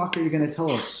the fuck are you going to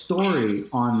tell a story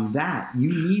on that?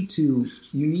 You need to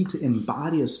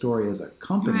embody a story as a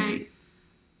company. Right.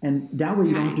 And that way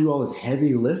you don't have to do all this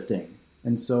heavy lifting.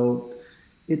 And so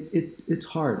it's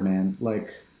hard, man.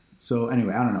 Like, so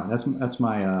anyway, I don't know. That's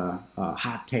my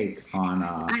hot take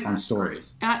on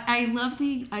stories. I love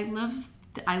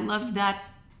that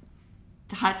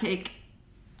hot take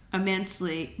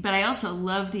immensely, but I also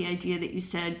love the idea that you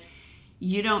said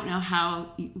you don't know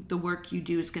how the work you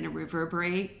do is going to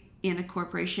reverberate in a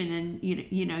corporation, and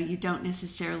you don't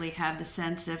necessarily have the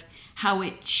sense of how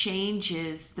it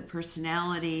changes the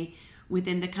personality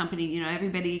within the company.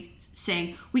 Everybody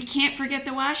saying, we can't forget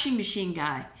the washing machine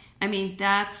guy. I mean,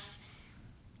 that's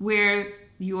where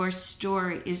your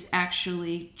story is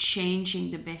actually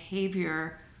changing the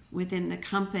behavior within the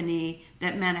company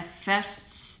that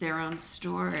manifests their own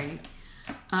story.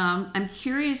 I'm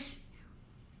curious,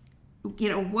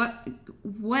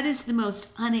 what is the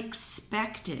most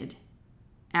unexpected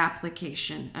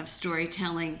application of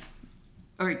storytelling,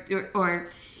 or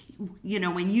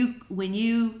when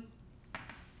you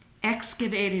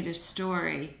excavated a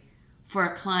story for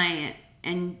a client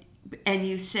and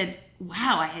you said,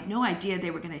 wow, I had no idea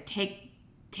they were going to take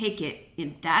it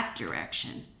in that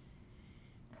direction.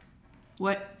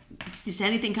 What does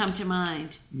anything come to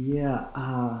mind?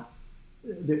 Yeah,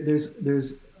 there's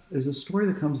a story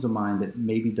that comes to mind that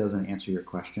maybe doesn't answer your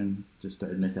question, just to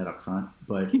admit that up front.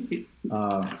 But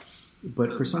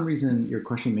for some reason, your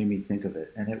question made me think of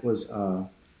it, and it was I've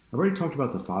already talked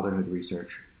about the fatherhood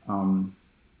research,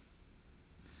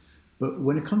 but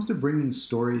when it comes to bringing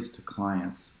stories to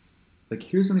clients, like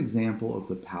here's an example of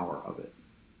the power of it.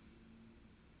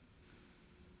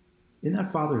 In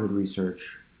that fatherhood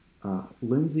research,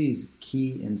 Lindsay's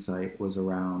key insight was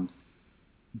around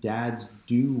dads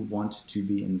do want to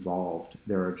be involved.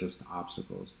 There are just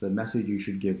obstacles. The message you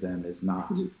should give them is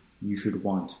not you should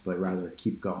want, but rather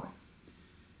keep going.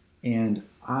 And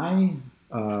I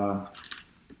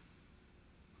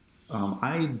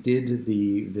did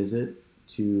the visit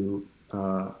to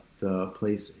the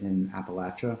place in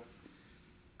Appalachia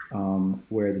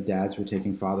where the dads were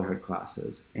taking fatherhood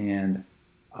classes. And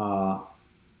I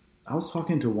was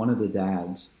talking to one of the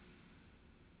dads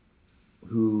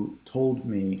who told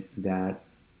me that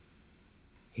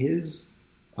his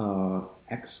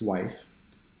ex-wife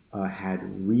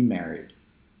had remarried,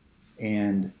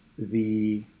 and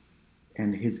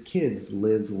his kids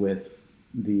live with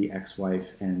the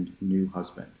ex-wife and new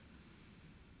husband.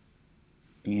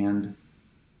 And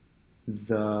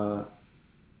the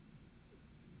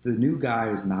new guy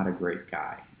is not a great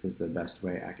guy, is the best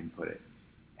way I can put it.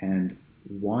 And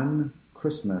one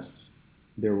Christmas,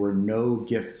 there were no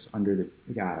gifts under the...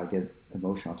 God, I get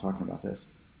emotional talking about this.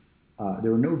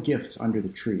 There were no gifts under the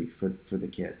tree for the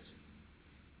kids.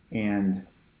 And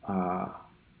the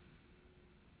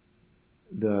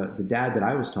dad that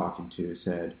I was talking to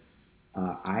said,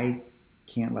 I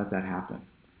can't let that happen.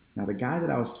 Now, the guy that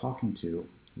I was talking to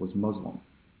was Muslim,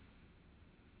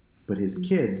 but his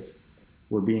kids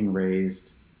were being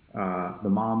raised. The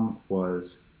mom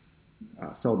was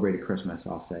celebrated Christmas,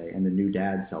 I'll say, and the new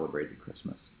dad celebrated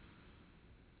Christmas.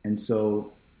 And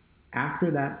so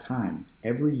after that time,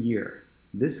 every year,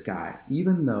 this guy,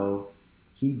 even though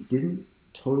he didn't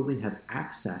totally have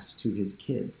access to his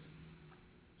kids,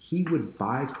 he would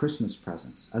buy Christmas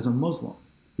presents. As a Muslim,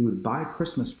 he would buy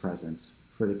Christmas presents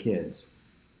for the kids,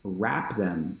 wrap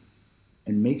them,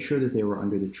 and make sure that they were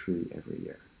under the tree every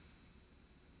year.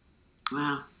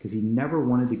 Wow. Because he never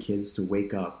wanted the kids to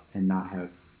wake up and not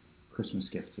have Christmas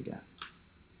gifts again.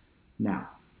 Now,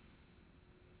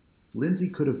 Lindsay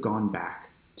could have gone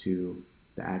back to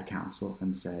the ad council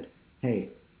and said, hey,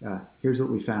 here's what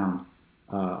we found.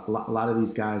 A lot of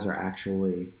these guys are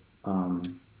actually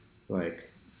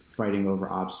like fighting over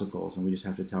obstacles, and we just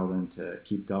have to tell them to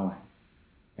keep going.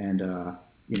 And,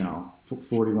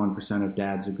 41% of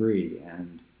dads agree.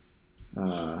 And,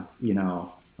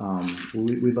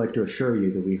 we'd like to assure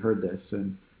you that we heard this,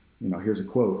 and, here's a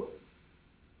quote.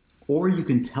 Or you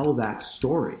can tell that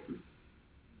story.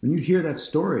 When you hear that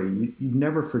story, you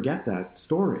never forget that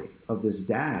story of this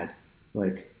dad,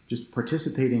 like, just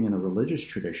participating in a religious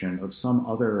tradition of some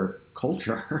other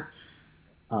culture,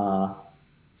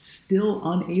 still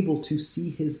unable to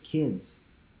see his kids,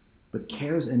 but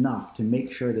cares enough to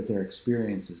make sure that their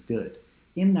experience is good.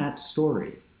 In that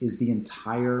story is the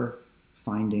entire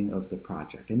finding of the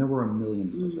project. And there were a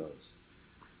million of those.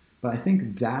 But I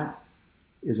think that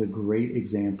is a great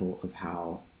example of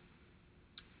how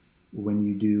when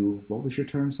you do, what was your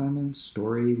term, Simon?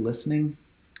 Story listening?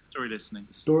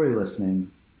 Story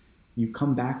listening. You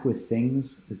come back with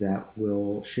things that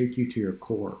will shake you to your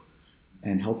core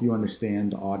and help you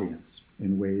understand the audience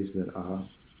in ways that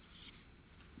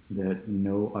that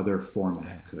no other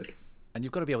format could. And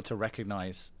you've got to be able to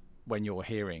recognize when you're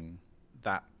hearing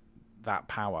that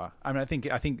power. I mean, I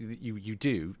think you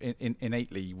do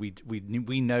innately.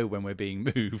 We know when we're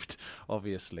being moved,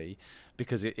 obviously,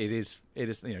 because it is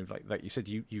like you said,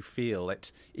 you feel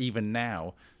it even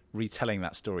now. Retelling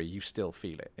that story, you still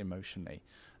feel it emotionally.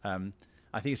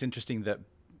 I think it's interesting that,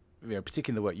 particularly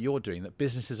in the work you're doing, that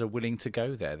businesses are willing to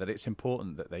go there, that it's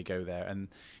important that they go there, and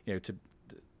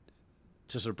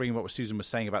to sort of bring what Susan was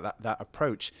saying about that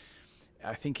approach.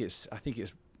 I think it's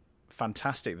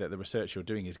fantastic that the research you're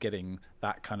doing is getting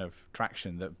that kind of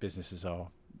traction, that businesses are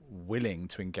willing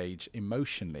to engage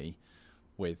emotionally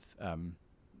with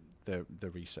the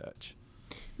research,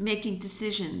 making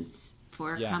decisions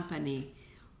for a company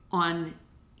on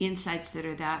insights that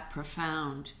are that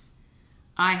profound.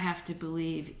 I have to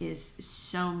believe is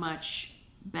so much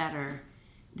better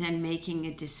than making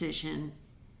a decision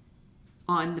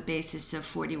on the basis of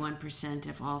 41%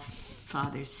 of all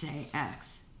fathers say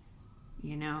X.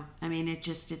 I mean,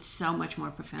 it's so much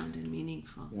more profound and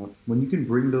meaningful. Yeah. When you can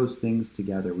bring those things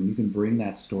together, when you can bring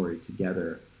that story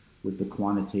together with the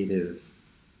quantitative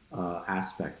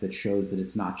aspect that shows that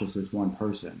it's not just this one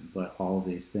person, but all of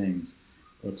these things,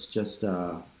 it's just,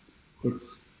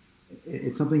 it's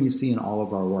something you see in all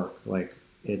of our work. Like,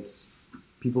 it's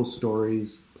people's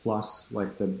stories plus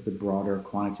like the broader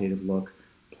quantitative look,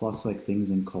 plus like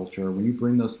things in culture. When you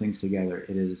bring those things together,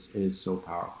 it is so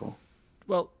powerful.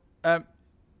 Well,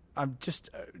 I'm just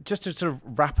to sort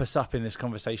of wrap us up in this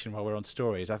conversation while we're on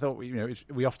stories. I thought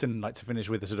we often like to finish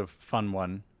with a sort of fun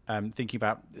one. Thinking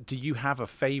about, do you have a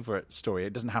favorite story?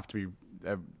 It doesn't have to be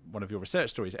one of your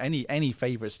research stories. Any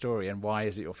favorite story, and why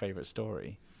is it your favorite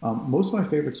story? Most of my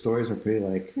favorite stories are pretty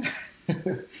like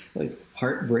like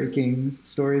heartbreaking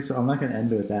stories. So I'm not going to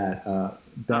end with that.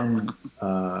 Ben,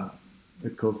 the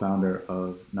co-founder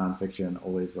of Nonfiction,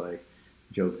 always like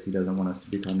jokes he doesn't want us to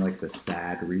become like the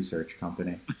sad research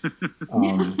company.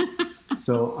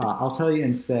 So I'll tell you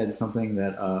instead something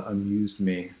that amused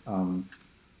me,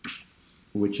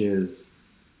 which is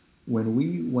when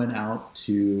we went out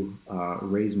to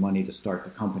raise money to start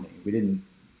the company. We didn't,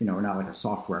 we're not like a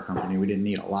software company. We didn't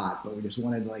need a lot, but we just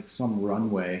wanted like some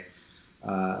runway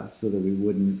so that we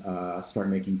wouldn't start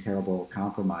making terrible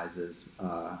compromises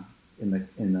in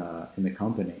the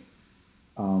company,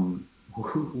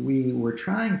 we were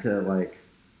trying to like.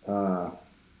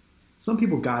 Some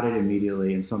people got it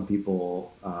immediately, and some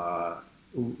people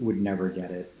would never get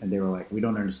it, and they were like, "We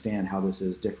don't understand how this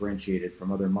is differentiated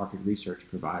from other market research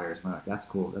providers." And we're like, "That's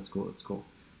cool. That's cool. That's cool.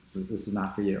 This is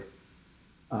not for you."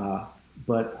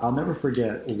 But I'll never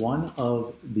forget one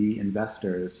of the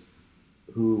investors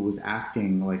who was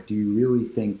asking, like, "Do you really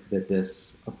think that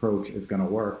this approach is going to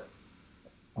work?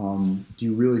 Do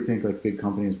you really think like big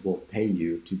companies will pay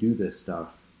you to do this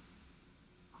stuff?"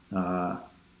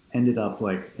 Ended up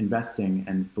like investing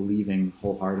and believing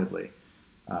wholeheartedly.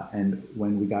 And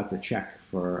when we got the check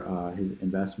for his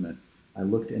investment, I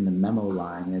looked in the memo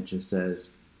line and it just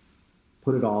says,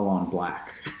 "Put it all on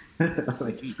black."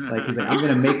 like he's like, "I'm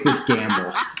going to make this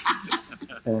gamble."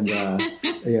 And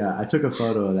yeah, I took a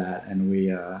photo of that, and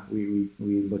we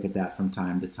look at that from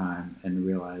time to time and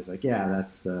realize like, yeah,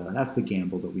 that's the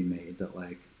gamble that we made. That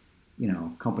like, you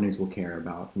know, companies will care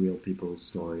about real people's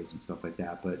stories and stuff like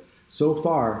that. But so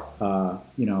far,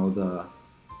 you know, the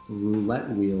roulette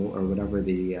wheel or whatever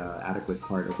the adequate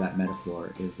part of that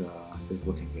metaphor is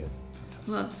looking good.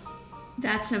 Well,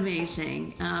 that's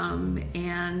amazing.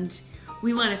 And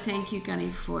we want to thank you,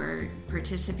 Gunny, for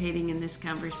participating in this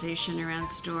conversation around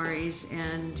stories.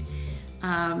 And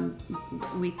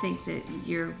we think that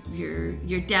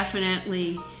you're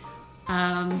definitely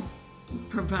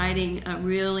providing a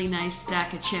really nice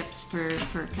stack of chips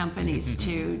for companies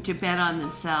to bet on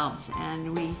themselves.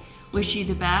 And we wish you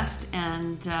the best,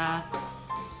 and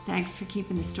thanks for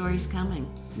keeping the stories coming.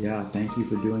 Yeah, thank you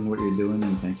for doing what you're doing,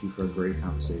 and thank you for a great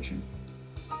conversation.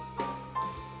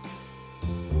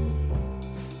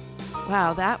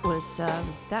 Wow, that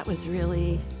was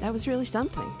really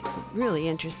something, really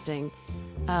interesting.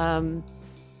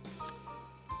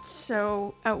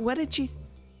 So, what did you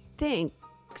think,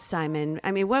 Simon?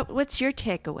 I mean, what's your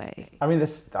takeaway? I mean, I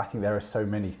think there are so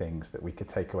many things that we could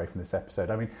take away from this episode.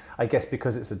 I mean, I guess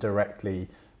because it's a directly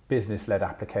business-led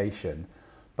application,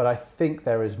 but I think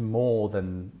there is more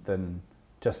than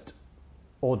just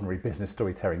ordinary business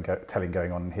storytelling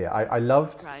going on here. I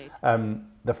loved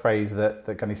the phrase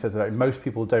that Gunny says about most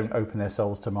people don't open their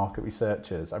souls to market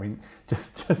researchers. I mean,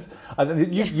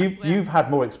 you've had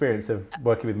more experience of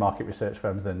working with market research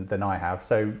firms than I have,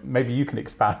 so maybe you can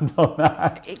expand on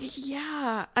that.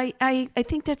 Yeah, I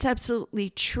think that's absolutely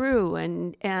true,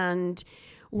 and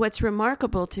what's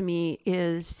remarkable to me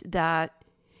is that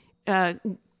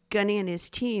Gunny and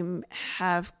his team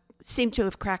seem to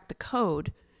have cracked the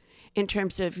code in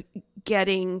terms of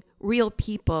getting real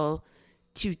people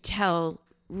to tell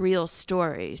real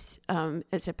stories,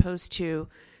 as opposed to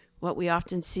what we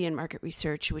often see in market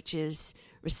research, which is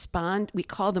we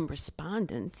call them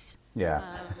respondents. Yeah.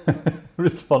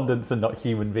 Respondents are not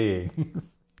human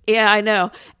beings. Yeah, I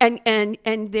know. And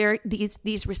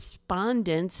these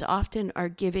respondents often are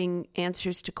giving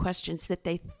answers to questions that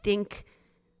they think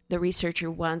the researcher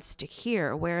wants to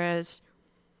hear, whereas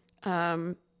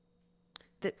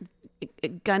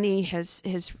Gunny has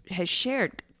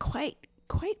shared quite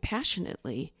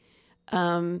passionately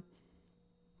the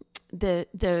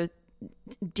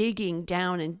digging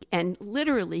down and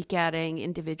literally getting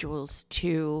individuals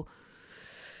to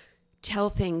tell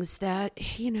things that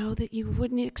that you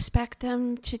wouldn't expect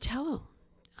them to tell.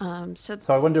 So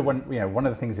I wonder one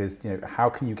of the things is how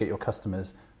can you get your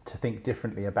customers to think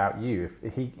differently about you?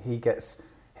 If he gets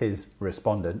his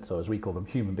respondents, or as we call them,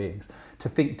 human beings, to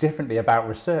think differently about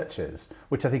researchers,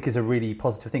 which I think is a really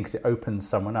positive thing because it opens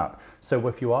someone up. So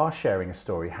if you are sharing a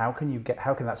story, how can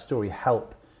that story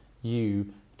help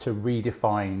you to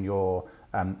redefine your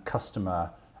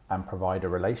customer and provider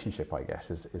relationship, I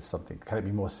guess, is something. Can it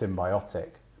be more symbiotic?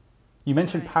 You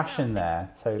mentioned passion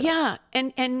there. So yeah,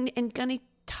 and Gunny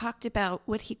talked about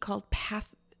what he called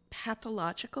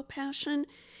pathological passion.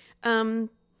 And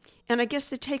I guess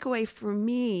the takeaway for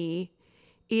me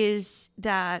is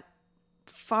that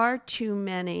far too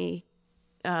many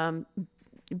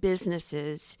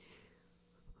businesses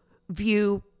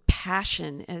view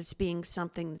passion as being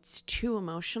something that's too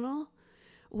emotional,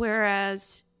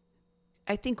 whereas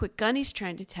I think what Gunny's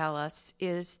trying to tell us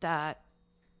is that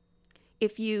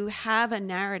if you have a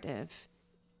narrative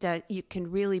that you can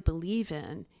really believe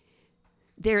in,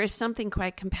 there is something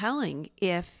quite compelling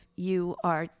if you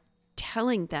are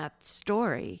telling that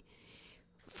story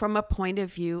from a point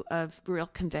of view of real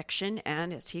conviction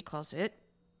and, as he calls it,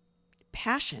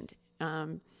 passion.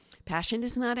 Passion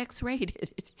is not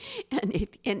X-rated, and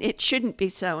it shouldn't be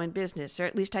so in business, or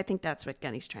at least I think that's what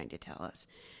Gunny's trying to tell us.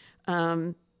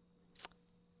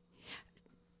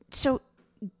 So,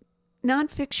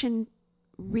 nonfiction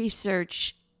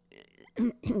research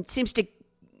seems to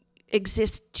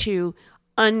exist to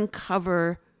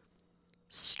uncover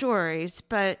stories.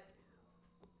 But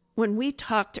when we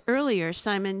talked earlier,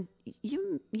 Simon,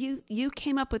 you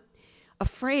came up with a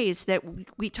phrase that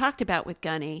we talked about with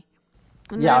Gunny.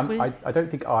 I don't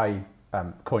think I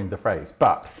coined the phrase,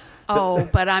 but...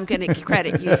 but I'm going to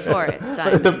credit you for it,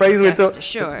 Simon. The phrase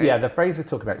the phrase we're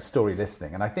talking about, story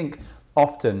listening. And I think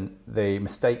often the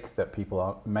mistake that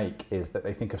people make is that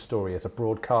they think of story as a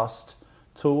broadcast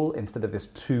tool instead of this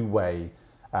two-way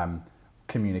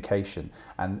communication.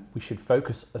 And we should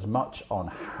focus as much on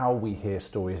how we hear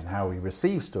stories and how we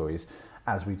receive stories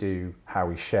as we do how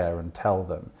we share and tell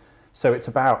them. So it's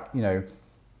about,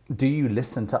 do you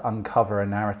listen to uncover a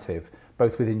narrative,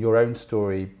 both within your own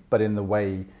story, but in the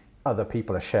way other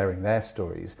people are sharing their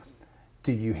stories?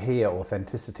 Do you hear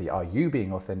authenticity? Are you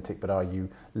being authentic, but are you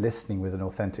listening with an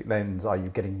authentic lens? Are you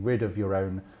getting rid of your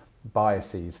own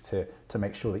biases to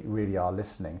make sure that you really are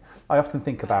listening? I often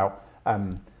think about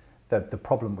the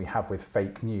problem we have with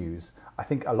fake news. I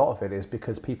think a lot of it is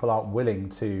because people aren't willing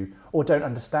to, or don't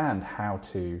understand how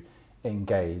to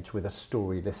engage with a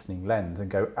story listening lens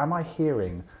and go, am I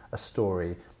hearing a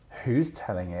story? Who's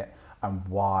telling it? And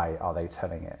why are they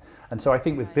telling it? And so I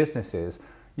think with businesses,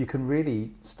 you can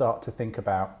really start to think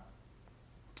about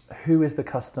who is the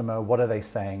customer, what are they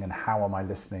saying, and how am I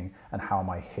listening, and how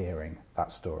am I hearing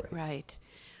that story? Right.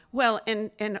 Well,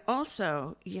 and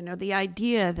also, the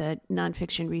idea that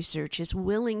nonfiction research is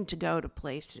willing to go to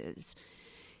places,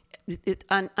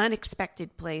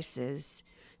 unexpected places,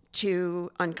 to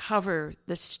uncover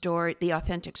the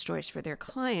authentic stories for their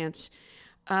clients.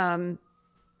 I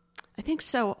think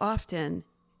so often,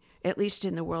 at least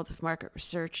in the world of market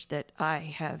research that I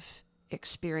have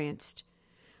experienced,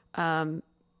 on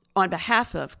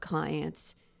behalf of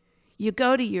clients, you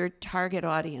go to your target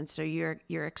audience or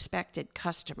your expected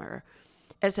customer,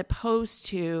 as opposed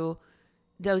to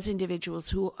those individuals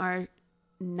who are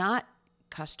not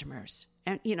customers.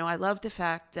 And, I love the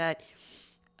fact that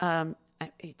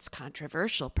it's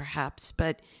controversial perhaps,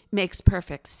 but makes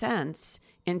perfect sense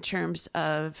in terms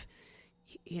of,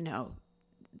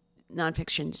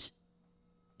 nonfiction's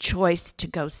choice to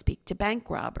go speak to bank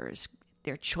robbers,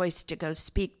 their choice to go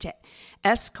speak to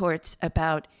escorts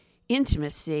about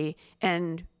intimacy,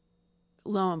 and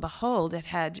lo and behold, it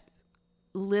had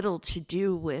little to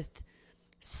do with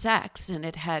sex, and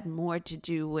it had more to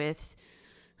do with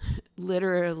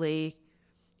literally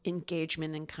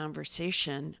engagement and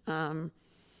conversation. And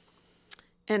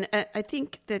I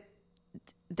think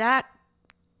that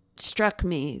struck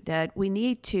me, that we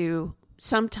need to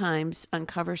sometimes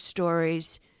uncover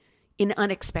stories in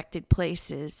unexpected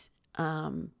places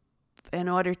in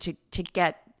order to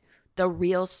get the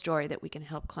real story that we can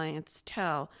help clients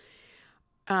tell.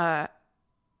 But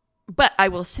I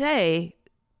will say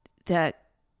that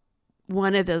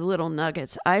one of the little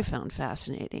nuggets I found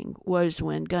fascinating was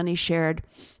when Gunny shared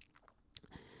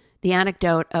the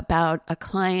anecdote about a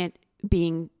client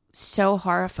being so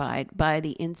horrified by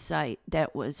the insight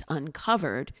that was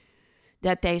uncovered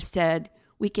that they said,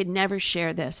 we could never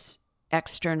share this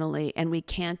externally and we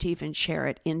can't even share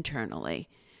it internally.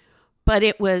 But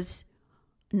it was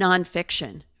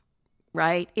nonfiction,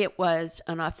 right? It was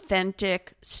an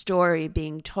authentic story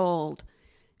being told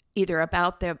either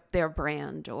about their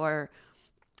brand or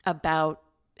about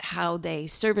how they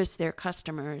service their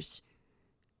customers,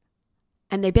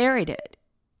 and they buried it.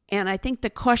 And I think the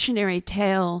cautionary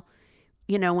tale,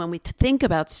 when we think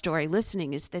about story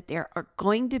listening, is that there are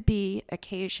going to be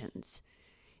occasions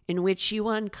in which you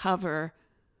uncover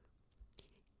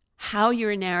how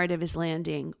your narrative is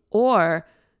landing, or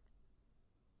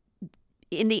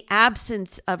in the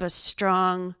absence of a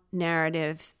strong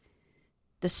narrative,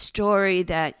 the story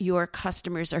that your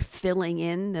customers are filling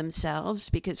in themselves.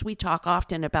 Because we talk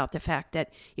often about the fact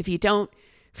that if you don't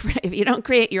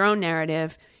create your own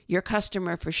narrative, your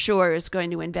customer for sure is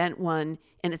going to invent one,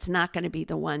 and it's not going to be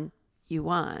the one you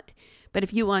want. But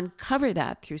if you uncover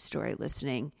that through story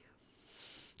listening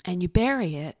and you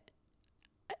bury it,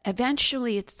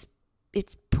 eventually it's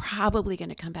probably going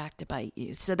to come back to bite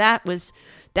you. So that was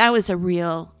a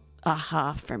real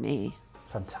aha for me.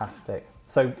 Fantastic.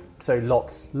 So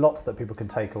lots that people can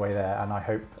take away there, and I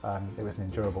hope it was an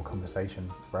enjoyable conversation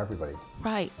for everybody.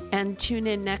 Right, and tune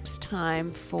in next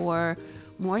time for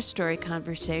more story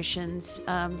conversations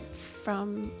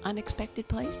from unexpected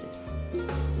places.